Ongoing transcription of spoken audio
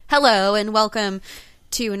Hello and welcome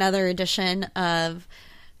to another edition of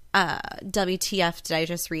WTF Did I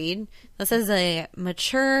Just Read? This is a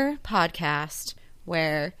mature podcast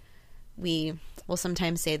where we will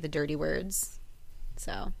sometimes say the dirty words.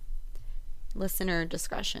 So listener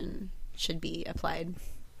discretion should be applied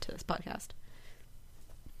to this podcast.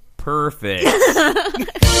 Perfect.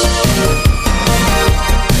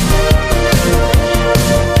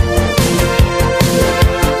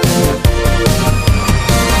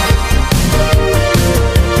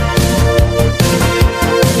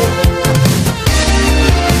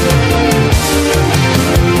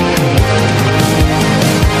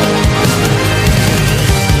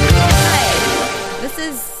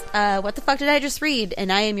 What the fuck did I just read?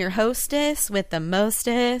 And I am your hostess with the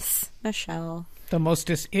mostest, Michelle. The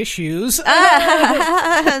mostest issues.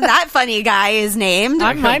 That funny guy is named.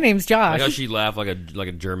 My name's Josh. Like how she laughed like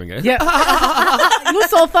a German guy. Yeah. You're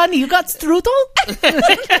so funny. You got strudel?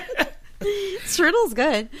 Strudel's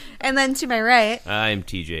good. And then to my right, I'm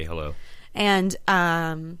TJ. Hello. And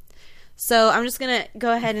so I'm just gonna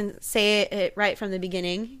go ahead and say it right from the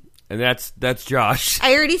beginning. And that's Josh.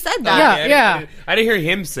 I already said that. Yeah. I didn't hear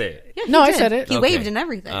him say it. Yeah, No, did. I said it. He Okay. waved and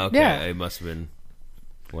everything. Okay, Yeah. it must have been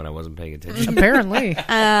when I wasn't paying attention. Apparently.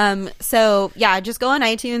 So yeah, just go on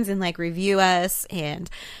iTunes and like review us and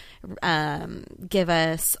give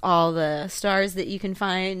us all the stars that you can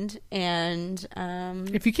find. And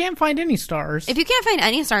If you can't find any stars. if you can't find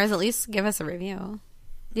any stars, at least give us a review.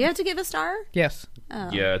 Do you have to give a star? Yes.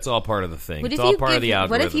 Oh. Yeah, it's all part of the thing. What It's if all you part of the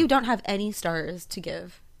algorithm. What if you don't have any stars to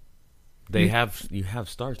give? You have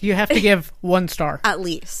stars. You have to give 1 star. At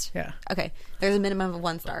least. Yeah. Okay. There's a minimum of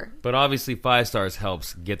 1 star. But obviously 5 stars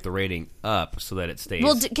helps get the rating up so that it stays.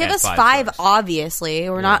 Well, give at us 5 5, stars. obviously.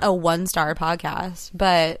 We're not a 1-star podcast.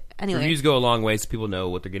 But anyway. Reviews go a long way so people know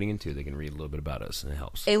what they're getting into. They can read a little bit about us and it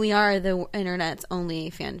helps. And we are the internet's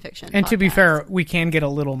only fan fiction And to be podcast. fair, we can get a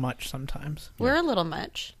little much sometimes. We're a little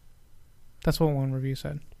much. That's what one review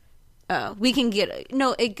said. Oh, we can get...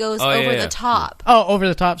 No, it goes Oh, over yeah. the top. Oh, over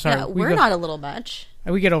the top. Sorry. Yeah, we're go- not a little much.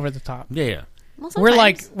 We get over the top. Yeah. Well, We're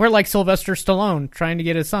sometimes. like Sylvester Stallone trying to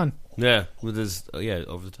get his son. Yeah, with his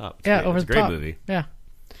over the top. It's Yeah, great. over It's the a great top. movie. Yeah.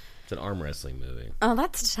 It's an arm wrestling movie. Oh,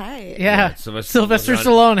 that's tight. Yeah. Sylvester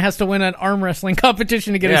Stallone has to win an arm wrestling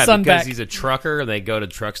competition to get his son because back. he's a trucker and they go to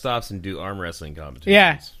truck stops and do arm wrestling competitions.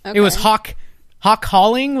 Yeah. Okay. It was Hawk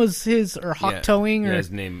Hauling was his, or Hawk Yeah. Towing, or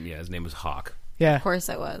his name was Hawk. yeah. Of course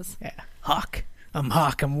it was. Yeah. Hawk. I'm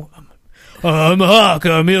Hawk. I'm Hawk.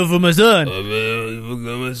 I'm here for my son. Oh,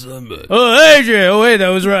 AJ. Oh, wait, that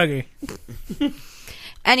was Rocky.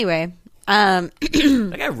 Anyway,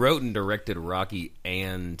 That guy wrote and directed Rocky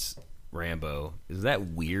and Rambo. Is that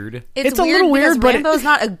weird? it's a little because weird, but Rambo's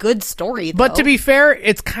not a good story, though. But to be fair,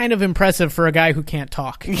 it's kind of impressive for a guy who can't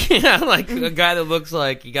talk. Yeah, like a guy that looks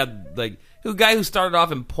like he got like a guy who started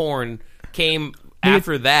off in porn came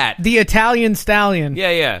after that. The Italian Stallion.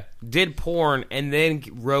 Yeah. Did porn and then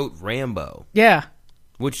wrote Rambo, Yeah.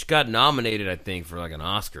 which got nominated, I think, for like an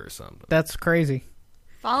Oscar or something. That's crazy.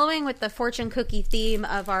 Following with the fortune cookie theme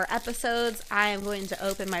of our episodes, I am going to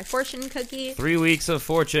open my fortune cookie 3 weeks of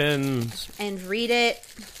fortunes. and read it.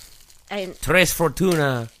 And Tres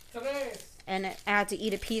Fortuna. I had to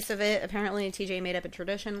eat a piece of it. Apparently, TJ made up a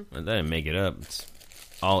tradition. I didn't make it up.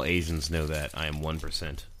 All Asians know that. I am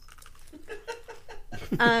 1%.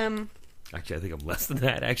 Actually, I think I'm less than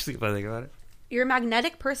that, actually, if I think about it. Your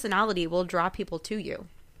magnetic personality will draw people to you.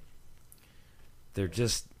 They're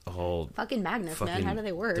just all... Fucking magnets, man. How do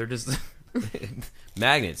they work? They're just...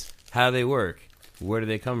 magnets. How do they work? Where do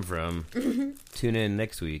they come from? Tune in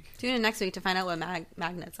next week. Tune in next week to find out what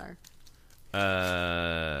magnets are.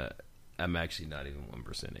 I'm actually not even 1%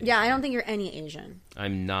 Asian. Yeah, I don't think you're any Asian.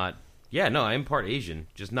 I'm not... Yeah, no, I'm part Asian.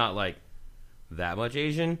 Just not, like, that much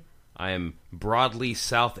Asian. I am broadly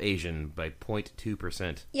South Asian by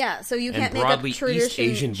 0.2%. Yeah, so you And can't make up broadly East tradition,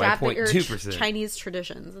 Asian by 0.2%. Chinese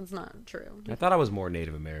traditions. It's not true. I thought I was more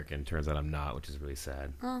Native American. Turns out I'm not, which is really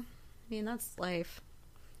sad. Well, I mean, that's life.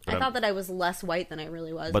 But I thought that I was less white than I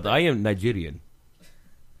really was. But I am Nigerian.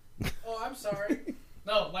 Oh, I'm sorry.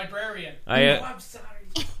 No, librarian. I'm sorry.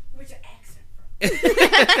 Where's your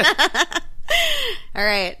accent All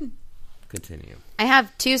right. Continue. I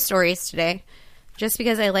have 2 stories today. Just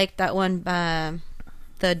because I liked that one,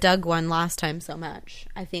 the Doug one last time so much.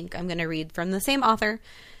 I think I'm going to read from the same author.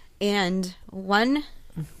 And one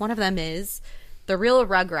of them is The Real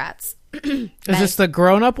Rugrats. Is this the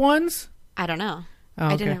grown-up ones? I don't know. Oh,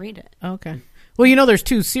 I okay. didn't read it. Okay. Well, you know there's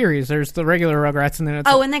 2 series. There's the regular Rugrats, and then it's...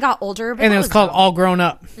 Oh, and they got older. But and that then it's was called dumb. All Grown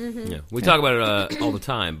Up. Yeah, we talk about it all the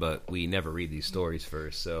time, but we never read these stories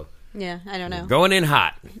first. So Yeah, I don't know. Going in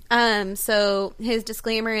hot. So his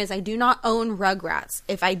disclaimer is, I do not own Rugrats.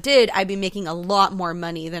 If I did, I'd be making a lot more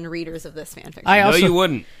money than readers of this fanfiction. No, you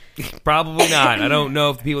wouldn't. Probably not. I don't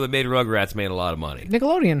know if the people that made Rugrats made a lot of money.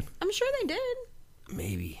 Nickelodeon. I'm sure they did.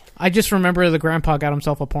 Maybe. I just remember the grandpa got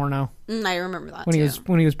himself a porno I remember that when too.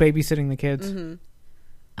 he was babysitting the kids. Is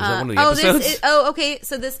that one of the episodes? Okay.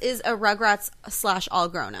 So this is a Rugrats / All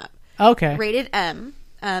Grown Up. Okay. Rated M,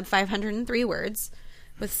 503 words,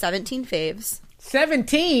 with 17 faves.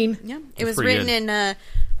 17? Yeah. It was pretty written good. in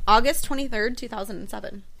August 23rd,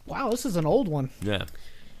 2007. Wow, this is an old one. Yeah.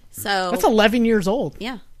 So That's 11 years old.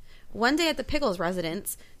 yeah. One day at the Pickles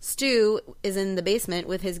residence, Stu is in the basement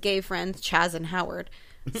with his gay friends Chaz and Howard.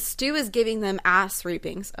 Stu is giving them ass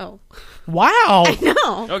rapings. Oh. Wow.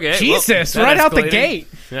 No. Okay. Jesus, well, that right out the escalated. gate.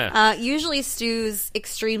 Yeah. Usually Stu's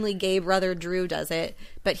extremely gay brother Drew does it,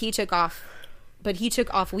 but he took off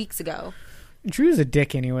weeks ago. Drew's a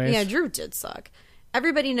dick anyways. Yeah, Drew did suck.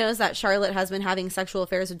 Everybody knows that Charlotte has been having sexual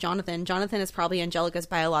affairs with Jonathan. Jonathan is probably Angelica's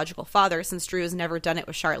biological father, since Drew has never done it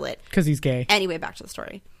with Charlotte. Because he's gay. Anyway, back to the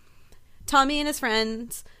story. Tommy and his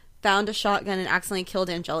friends found a shotgun and accidentally killed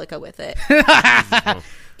Angelica with it.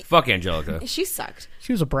 Fuck Angelica. She sucked.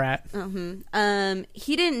 She was a brat.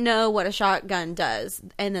 He didn't know what a shotgun does,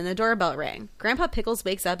 and then the doorbell rang. Grandpa Pickles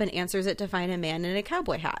wakes up and answers it to find a man in a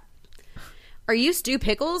cowboy hat. "Are you Stu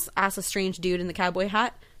Pickles?" asks a strange dude in the cowboy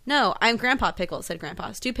hat. "No, I'm Grandpa Pickles," said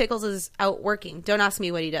Grandpa. "Stu Pickles is out working. Don't ask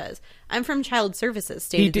me what he does. I'm from Child Services,"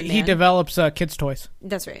 stated the man. He develops kids' toys.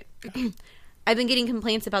 That's right. "I've been getting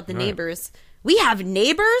complaints about the neighbors." "We have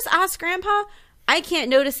neighbors?" asked Grandpa. "I can't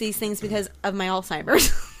notice these things because of my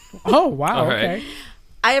Alzheimer's." Oh, wow. All right. Okay.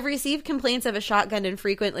 "I have received complaints of a shotgun and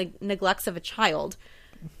frequent neglects of a child.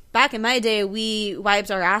 Back in my day, we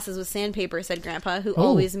wiped our asses with sandpaper," said Grandpa, who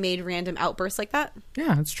always made random outbursts like that.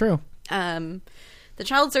 Yeah, it's true. The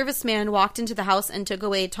child service man walked into the house and took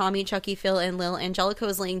away Tommy, Chucky, Phil, and Lil. Angelica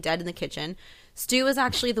was laying dead in the kitchen. Stu was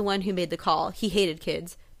actually the one who made the call. He hated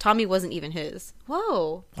kids. Tommy wasn't even his.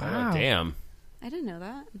 Whoa. Wow. Oh, damn. I didn't know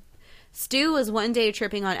that. Stu was one day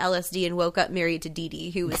tripping on LSD and woke up married to Dee Dee,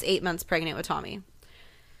 who was 8 months pregnant with Tommy.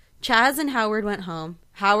 Chaz and Howard went home.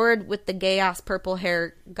 Howard, with the gay-ass purple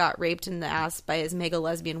hair, got raped in the ass by his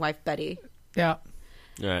mega-lesbian wife, Betty. Yeah.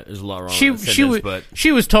 All right, there's a lot wrong with that sentence, but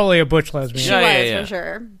she was totally a butch lesbian. She Yeah, was, for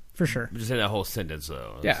sure. For sure. just in that whole sentence,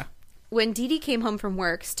 though. Yeah. When Dee Dee came home from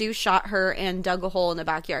work, Stu shot her and dug a hole in the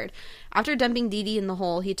backyard. After dumping Dee Dee in the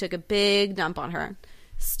hole, he took a big dump on her.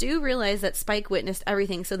 Stu realized that Spike witnessed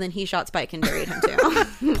everything, so then he shot Spike and buried him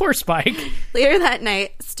too. Poor Spike. Later that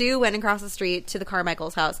night, Stu went across the street to the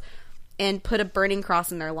Carmichael's house and put a burning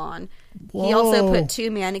cross in their lawn. He also Whoa. put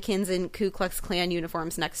 2 mannequins in Ku Klux Klan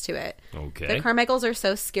uniforms next to it. Okay. The Carmichaels are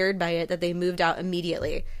so scared by it that they moved out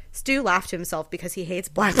immediately. Stu laughed to himself because he hates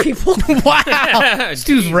black people. Wow.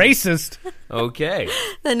 Stu's racist. Okay.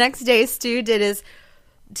 The next day, Stu did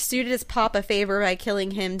his pop a favor by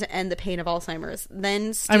killing him to end the pain of Alzheimer's.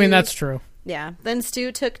 Then Stu, I mean, that's true. Yeah. Then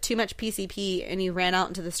Stu took too much PCP and he ran out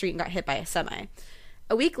into the street and got hit by a semi.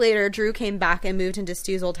 A week later, Drew came back and moved into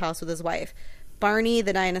Stu's old house with his wife, Barney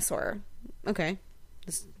the dinosaur. Okay.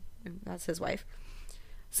 That's his wife.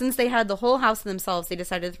 Since they had the whole house to themselves, they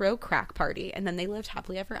decided to throw a crack party, and then they lived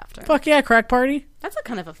happily ever after. Fuck yeah, crack party. That's a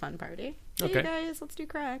kind of a fun party. Hey Okay. guys, let's do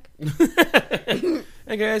crack.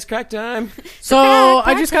 Hey guys, crack time. So crack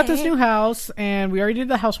I just got this party. new house, and we already did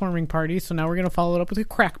the housewarming party, so now we're going to follow it up with a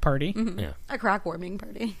crack party. Yeah. A crack warming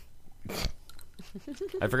party.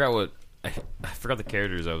 I forgot the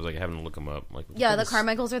characters. I was like having to look them up. Like, Yeah, what the was-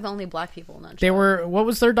 Carmichaels are the only black people in that show. They were, what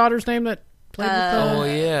was their daughter's name that played with them? Oh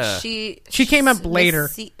yeah. She came up later.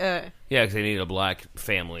 Yeah, because they needed a black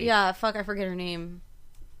family. Yeah, fuck, I forget her name.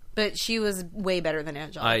 But she was way better than I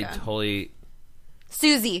Angelica. totally.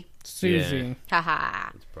 Susie. Susie. Haha.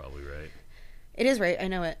 That's probably right. It is right, I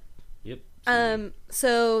know it. Yep.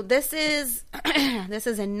 So this is this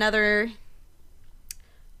is another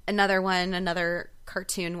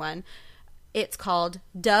cartoon one. It's called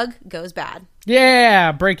Doug Goes Bad.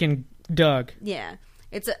 Yeah, Breaking Doug. Yeah.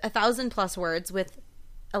 It's 1,000+ words with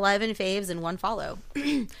 11 faves and 1 follow.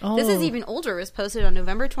 Oh. This is even older. It was posted on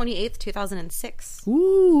November 28th, 2006. Ooh.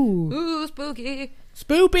 Ooh, spooky.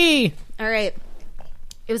 Spoopy. All right.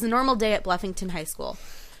 It was a normal day at Bluffington High School.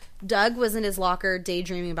 Doug was in his locker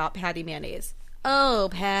daydreaming about Patty Mayonnaise. "Oh,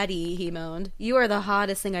 Patty," he moaned. "You are the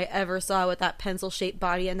hottest thing I ever saw with that pencil-shaped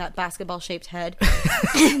body and that basketball-shaped head."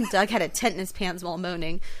 Doug had a tent in his pants while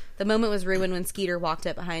moaning. The moment was ruined when Skeeter walked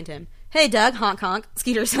up behind him. "Hey, Doug," honk honk,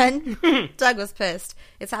 Skeeter said. Doug was pissed.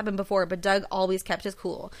 It's happened before, but Doug always kept his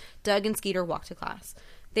cool. Doug and Skeeter walked to class.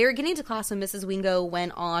 They were getting to class when Mrs. Wingo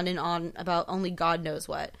went on and on about only God knows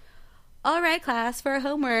what. All right, class, for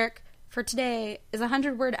homework for today is a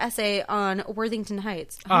 100-word essay on Worthington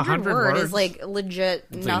Heights. 100 word words? is like legit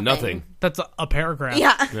It's nothing. like nothing. That's a paragraph.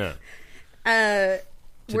 Yeah. Yeah.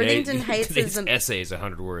 Worthington Heights today's is essay is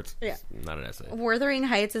 100 words. Yeah. Not an essay. Wuthering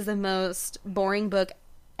Heights is the most boring book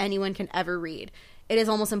anyone can ever read. It is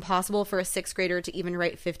almost impossible for a 6th grader to even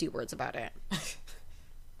write 50 words about it.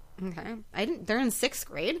 Okay. They're in 6th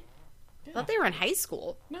grade? I thought they were in high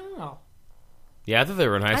school. No. Yeah, I thought they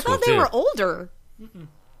were in high school, I thought they too. were older.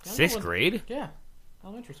 6th grade? Yeah.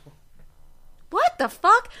 Elementary school. What the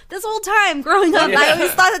fuck? This whole time growing up, I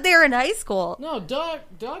always thought that they were in high school. No, Doug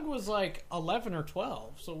was like 11 or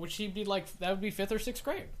 12. So would she be like, that would be 5th or 6th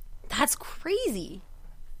grade. That's crazy.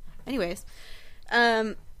 Anyways,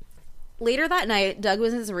 later that night, Doug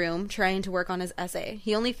was in his room trying to work on his essay.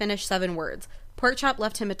 He only finished 7 words. Pork Chop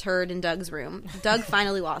left him a turd in Doug's room. Doug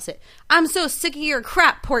finally lost it. "I'm so sick of your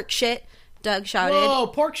crap, pork shit," Doug shouted. Whoa,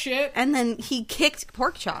 pork shit. And then he kicked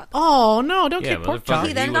Pork Chop. Oh, no, don't Yeah, kick pork motherfucker. chop.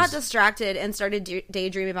 He then He got was- distracted and started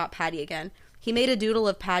daydreaming about Patty again. He made a doodle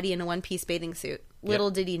of Patty in a one-piece bathing suit. Little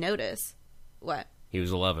did he notice. What? He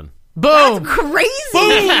was 11. Boom. Crazy!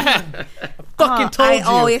 Fucking told I you.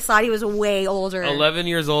 always thought he was way older. 11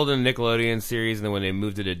 years old in the Nickelodeon series, and then when they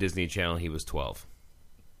moved it to Disney Channel, he was 12.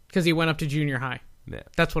 Because he went up to junior high. Yeah.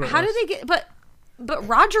 That's what it How was. did they get... But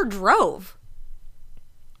Roger drove.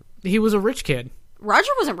 He was a rich kid. Roger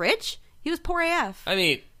wasn't rich. He was poor AF. I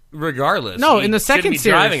mean, regardless. No, he in the shouldn't second be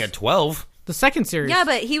series. driving at 12. The second series. Yeah,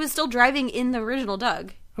 but he was still driving in the original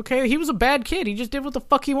Doug. Okay, he was a bad kid. He just did what the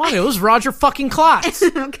fuck he wanted. It was Roger fucking Klotz.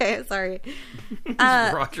 Okay, sorry.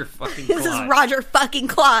 Roger fucking This is Roger fucking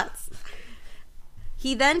Klotz.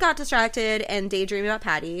 He then got distracted and daydreamed about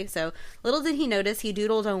Patty, so little did he notice he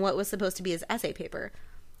doodled on what was supposed to be his essay paper.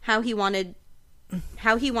 How he wanted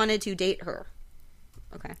to date her.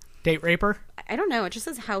 Okay. Date raper? I don't know, it just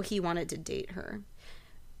says how he wanted to date her.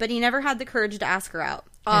 But he never had the courage to ask her out.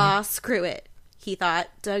 Aw, screw it, he thought.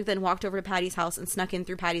 Doug then walked over to Patty's house and snuck in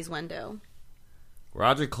through Patty's window.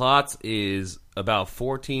 Roger Klotz is about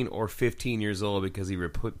 14 or 15 years old because he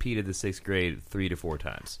repeated the 6th grade 3 to 4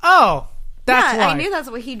 times. Oh, that's yeah, why. I knew that's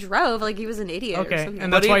what he drove, like he was an idiot or Okay, something.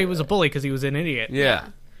 and that's But why he- he was a bully, because he was an idiot. Yeah.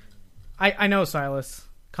 I know, Silas.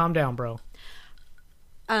 Calm down, bro.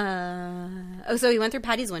 So he went through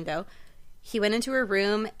Patty's window. He went into her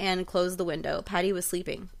room and closed the window. Patty was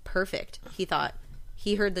sleeping. Perfect, he thought.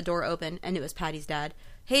 He heard the door open, and it was Patty's dad.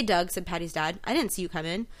 "Hey, Doug," said Patty's dad. "I didn't see you come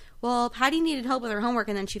in." "Well, Patty needed help with her homework,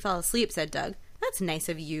 and then she fell asleep," said Doug. "That's nice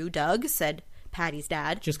of you, Doug," said Patty's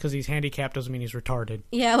dad. Just because he's handicapped doesn't mean he's retarded.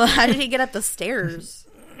 "Yeah, well, how did he get up the stairs?"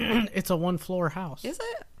 It's a one-floor house. Is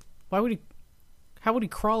it? Why would he... How would he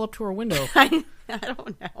crawl up to her window? I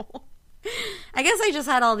don't know. I guess I just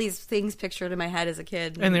had all these things pictured in my head as a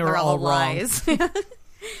kid. And they were they're all wrong. lies.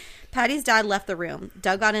 Patty's dad left the room.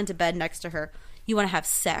 Doug got into bed next to her. "You want to have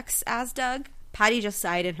sex?" asked Doug. Patty just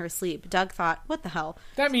sighed in her sleep. Doug thought, what the hell?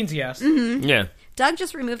 That means yes. Yeah. Doug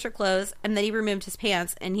just removed her clothes, and then he removed his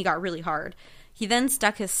pants, and he got really hard. He then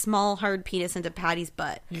stuck his small, hard penis into Patty's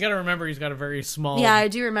butt. You gotta remember he's got a very small... Yeah, I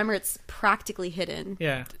do remember it's practically hidden.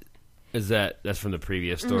 Yeah. That's from the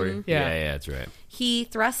previous story? Yeah. Yeah, that's right. He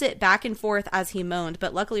thrust it back and forth as he moaned,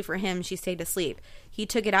 but luckily for him, she stayed asleep. He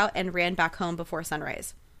took it out and ran back home before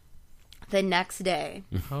sunrise. The next day,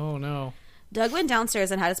 Oh, no. Doug went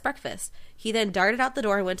downstairs and had his breakfast. He then darted out the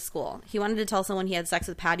door and went to school. He wanted to tell someone he had sex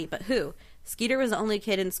with Patty, but who? Skeeter was the only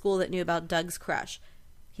kid in school that knew about Doug's crush.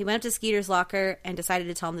 He went up to Skeeter's locker and decided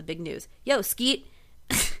to tell him the big news. "Yo, Skeet."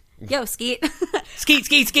 "Yo, Skeet." Skeet,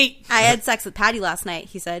 skeet, skeet! "I had sex with Patty last night,"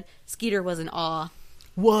 he said. Skeeter was in awe.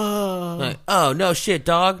 Whoa. Like, oh, no shit,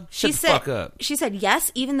 dog. Shut the fuck up. She said,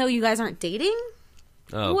 "Yes, even though you guys aren't dating?"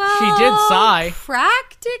 Oh, Well, She did sigh.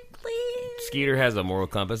 Practically. Skeeter has a moral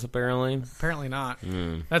compass, apparently. Apparently not.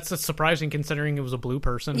 That's surprising considering it was a blue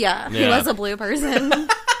person. Yeah, he Yeah. was a blue person.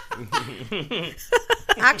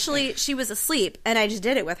 "Actually, she was asleep, and I just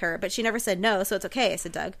did it with her, but she never said no, so it's okay,"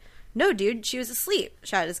 said Doug. "No, dude, she was asleep,"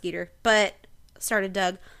 shouted Skeeter. "But," started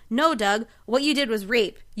Doug. "No, Doug, what you did was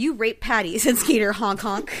rape. You raped Patty," said Skeeter, honk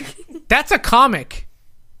honk. That's a comic.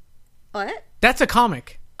 What? That's a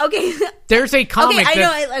comic. Okay. There's a comic Okay, I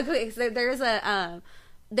that... know. Okay, so there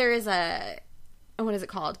is a, what is it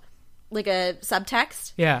called? Like a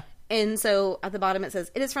subtext. Yeah. And so at the bottom it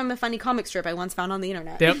says, "It is from a funny comic strip I once found on the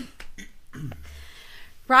internet." Yep.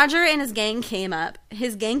 Roger and his gang came up.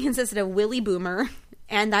 His gang consisted of Willie Boomer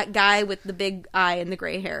and that guy with the big eye and the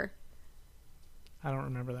gray hair. I don't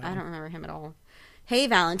remember that. I don't remember him at all. "Hey,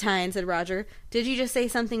 Valentine," said Roger. "Did you just say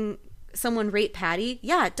someone raped Patty?"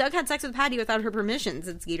 "Yeah, Doug had sex with Patty without her permission,"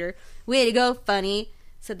 said Skeeter. "Way to go, funny."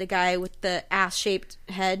 said the guy with the ass-shaped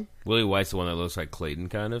head. Willie White's the one that looks like Clayton,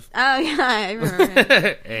 kind of. Oh, yeah, I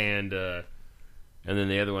remember him. And then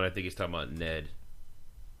the other one, I think he's talking about Ned.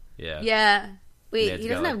 Yeah. Yeah. Wait, Ned's he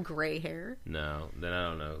doesn't got, have gray hair. No, then I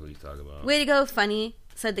don't know who he's talking about. Way to go, funny,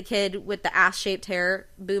 said the kid with the ass-shaped hair.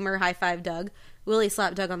 Boomer high-fived Doug. Willie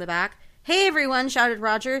slapped Doug on the back. Hey, everyone, shouted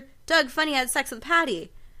Roger. Doug Funny had sex with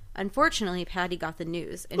Patty. Unfortunately, Patty got the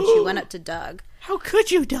news, and she went up to Doug. How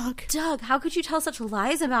could you, Doug? Doug, how could you tell such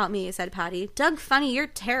lies about me, said Patty. Doug Funny, you're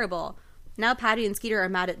terrible. Now Patty and Skeeter are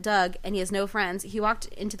mad at Doug, and he has no friends. He walked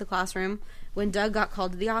into the classroom when Doug got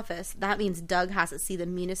called to the office. That means Doug has to see the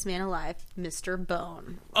meanest man alive, Mr.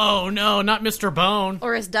 Bone. Oh, no, not Mr. Bone.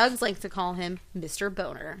 Or as Doug's likes to call him, Mr.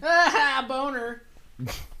 Boner. Ah, Boner.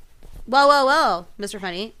 Whoa, Mr.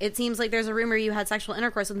 Funny. It seems like there's a rumor you had sexual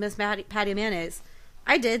intercourse with Miss Patty Mayonnaise.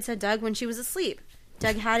 I did, said Doug when she was asleep.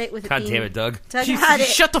 Doug had it with God damn it, Doug. Doug had it.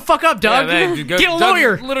 Shut the fuck up, Doug. Yeah, man, Get a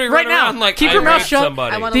lawyer. Literally right now. Like, Keep your mouth shut.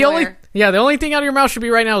 Somebody. I want The a only lawyer. the only thing out of your mouth should be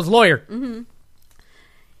right now is lawyer. Mm-hmm.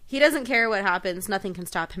 He doesn't care what happens. Nothing can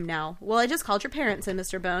stop him now. Well, I just called your parents, said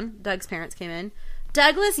Mr. Bone. Doug's parents came in.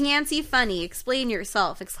 Douglas Yancey Funny, explain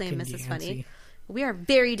yourself, exclaimed Fucking Mrs. Yancey. Funny. We are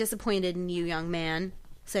very disappointed in you, young man,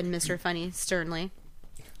 said Mr. Funny sternly.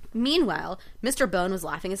 Meanwhile, Mr. Bone was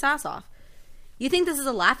laughing his ass off. You think this is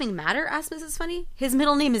a laughing matter? Asked Mrs. Funny. His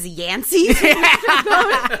middle name is Yancey.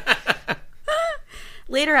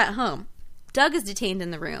 Later at home, Doug is detained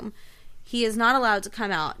in the room. He is not allowed to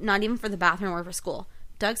come out, not even for the bathroom or for school.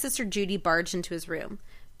 Doug's sister Judy barged into his room.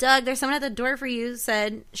 Doug, there's someone at the door for you,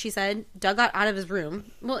 she said. Doug got out of his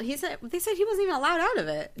room. Well, they said he wasn't even allowed out of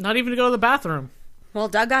it. Not even to go to the bathroom. Well,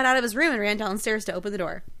 Doug got out of his room and ran downstairs to open the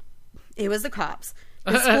door. It was the cops.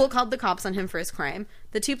 The school called the cops on him for his crime.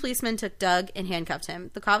 The two policemen took Doug and handcuffed him.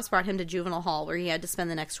 The cops brought him to juvenile hall, where he had to spend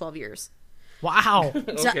the next 12 years. Wow.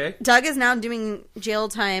 Okay. Doug is now doing jail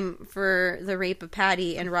time for the rape of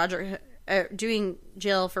Patty, and Roger doing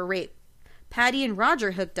jail for rape. Patty and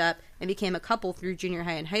Roger hooked up and became a couple through junior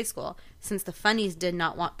high and high school. Since the Funnies did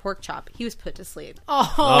not want Pork Chop, he was put to sleep.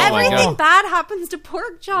 Oh, Everything bad happens to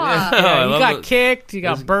Pork Chop. Yeah, I he got love it. kicked. He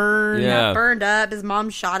got burned. Yeah. Got burned up. His mom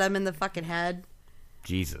shot him in the fucking head.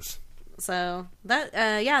 Jesus. So that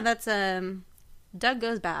that's Doug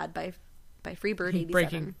Goes Bad by Freebird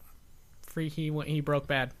 87. He broke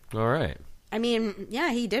bad. All right. I mean,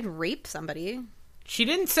 yeah, he did rape somebody. She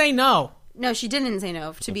didn't say no. No, she didn't say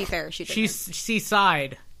no. To be fair, she didn't. She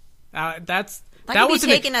sighed. That could was be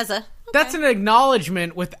taken as a That's an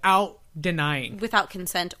acknowledgement without denying. without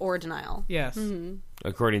consent or denial. Yes. Mm-hmm.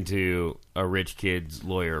 According to a rich kid's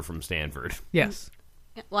lawyer from Stanford. Yes.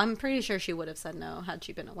 Yeah, well, I'm pretty sure she would have said no had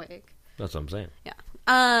she been awake. That's what I'm saying. Yeah.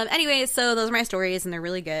 Anyway, so those are my stories, and they're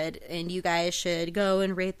really good, and you guys should go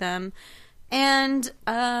and rate them, and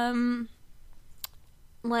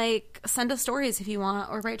send us stories if you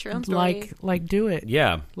want, or write your own story. Like do it.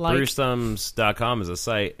 Yeah. Like- BruceThumbs.com is a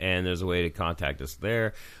site, and there's a way to contact us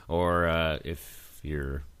there. Or if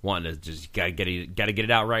you're wanting to just gotta get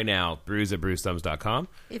it out right now, Bruce at BruceThumbs.com.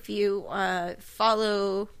 If you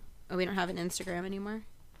follow... Oh, we don't have an Instagram anymore.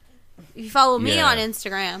 If you follow me on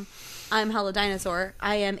Instagram, I'm Hella Dinosaur.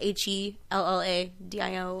 I am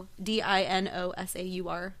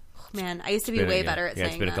HELLADINOSAUR. Man, I used to be way better at saying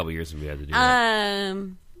that. It's been a couple years since we had to do that.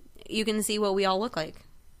 You can see what we all look like.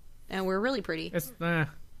 And we're really pretty. It's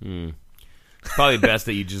It's probably best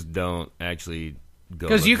that you just don't actually go.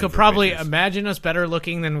 because you looking could for probably pictures. imagine us better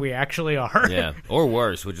looking than we actually are. Yeah. Or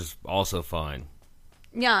worse, which is also fine.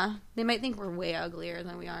 Yeah, they might think we're way uglier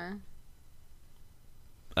than we are.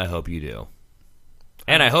 I hope you do.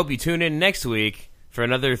 And I hope you tune in next week for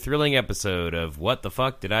another thrilling episode of What the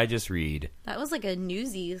Fuck Did I Just Read? That was like a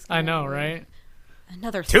Newsies. I know, right?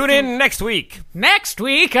 Another Tune in next week. Next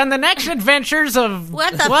week on the next adventures of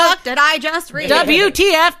What the fuck did I just read?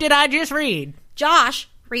 WTF did I just read? Josh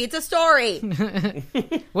reads a story.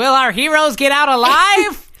 Will our heroes get out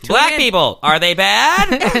alive? Black people, are they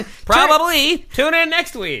bad? Probably. Tune in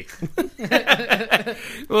next week.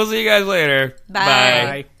 We'll see you guys later.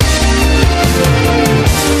 Bye. Bye.